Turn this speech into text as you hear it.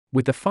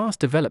With the fast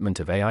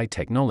development of AI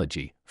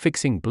technology,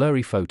 fixing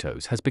blurry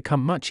photos has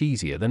become much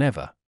easier than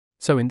ever.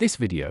 So in this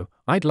video,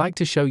 I'd like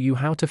to show you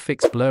how to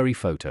fix blurry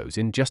photos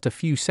in just a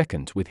few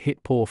seconds with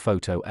HitPaw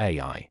Photo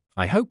AI.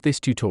 I hope this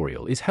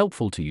tutorial is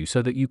helpful to you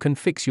so that you can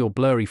fix your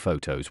blurry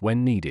photos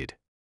when needed.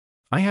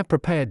 I have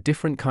prepared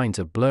different kinds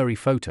of blurry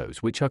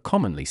photos which are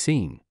commonly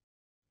seen.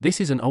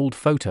 This is an old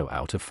photo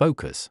out of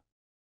focus.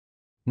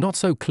 Not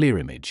so clear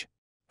image.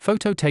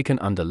 Photo taken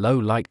under low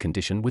light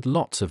condition with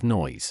lots of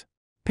noise.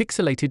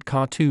 Pixelated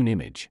cartoon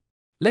image.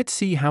 Let's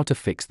see how to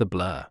fix the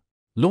blur.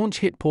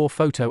 Launch HitPaw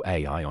Photo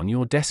AI on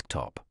your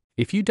desktop.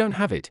 If you don't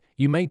have it,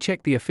 you may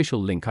check the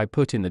official link I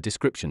put in the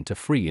description to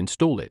free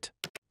install it.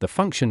 The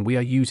function we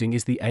are using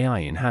is the AI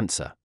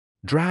enhancer.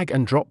 Drag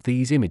and drop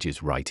these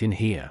images right in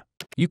here.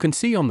 You can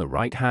see on the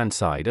right hand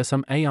side are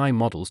some AI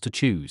models to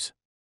choose.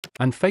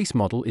 And face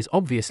model is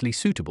obviously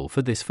suitable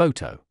for this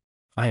photo.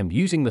 I am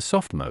using the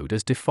soft mode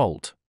as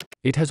default.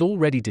 It has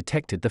already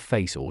detected the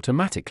face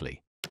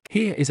automatically.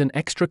 Here is an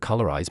extra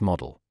colorize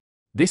model.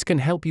 This can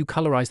help you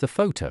colorize the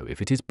photo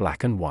if it is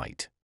black and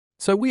white.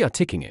 So we are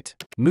ticking it.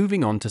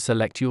 Moving on to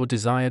select your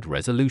desired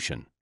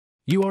resolution.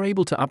 You are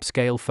able to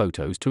upscale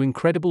photos to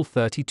incredible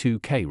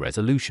 32K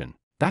resolution.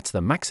 That's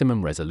the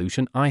maximum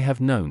resolution I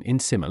have known in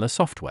similar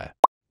software.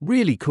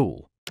 Really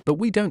cool. But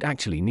we don't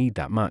actually need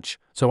that much,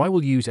 so I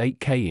will use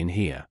 8K in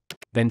here.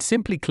 Then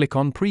simply click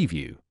on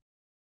Preview.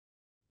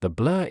 The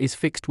blur is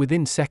fixed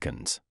within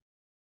seconds.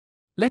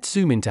 Let's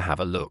zoom in to have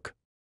a look.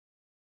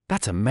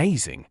 That's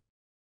amazing.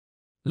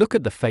 Look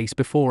at the face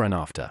before and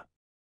after.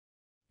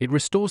 It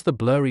restores the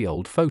blurry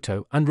old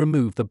photo and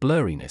remove the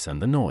blurriness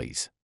and the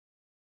noise.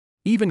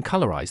 Even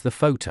colorize the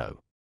photo.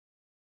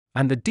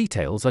 And the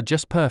details are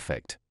just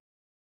perfect.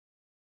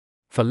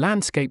 For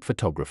landscape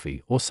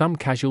photography or some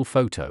casual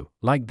photo,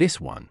 like this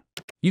one,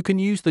 you can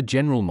use the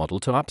general model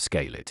to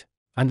upscale it.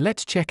 And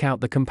let's check out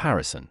the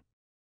comparison.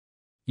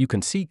 You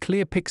can see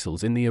clear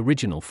pixels in the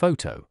original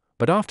photo,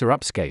 but after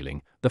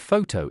upscaling, the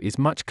photo is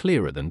much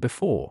clearer than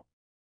before.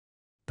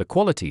 The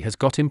quality has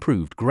got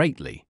improved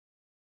greatly.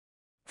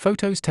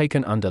 Photos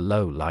taken under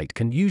low light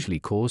can usually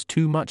cause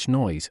too much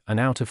noise and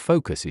out of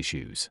focus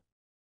issues.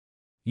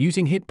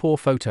 Using HitPaw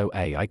Photo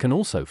AI can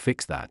also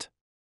fix that.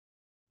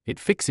 It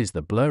fixes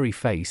the blurry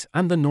face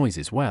and the noise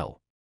as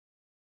well.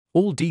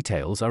 All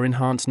details are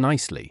enhanced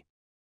nicely.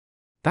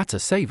 That's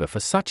a saver for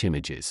such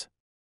images.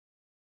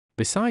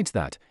 Besides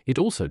that, it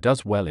also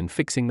does well in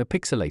fixing the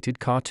pixelated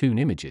cartoon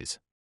images.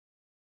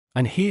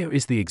 And here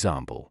is the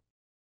example.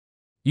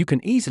 You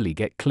can easily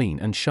get clean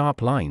and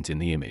sharp lines in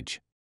the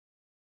image.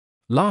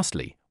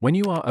 Lastly, when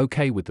you are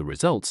okay with the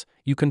results,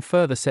 you can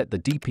further set the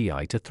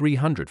DPI to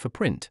 300 for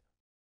print.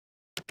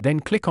 Then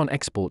click on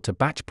Export to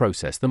batch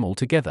process them all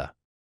together.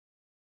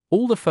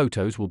 All the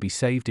photos will be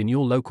saved in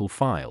your local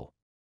file.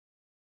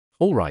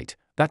 Alright,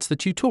 that's the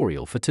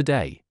tutorial for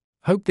today.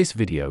 Hope this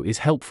video is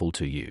helpful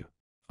to you.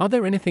 Are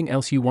there anything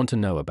else you want to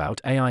know about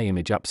AI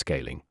image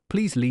upscaling?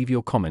 Please leave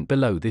your comment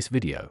below this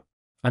video.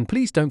 And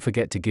please don't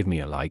forget to give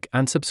me a like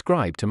and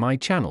subscribe to my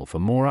channel for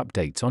more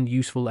updates on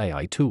useful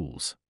AI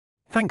tools.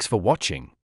 Thanks for watching.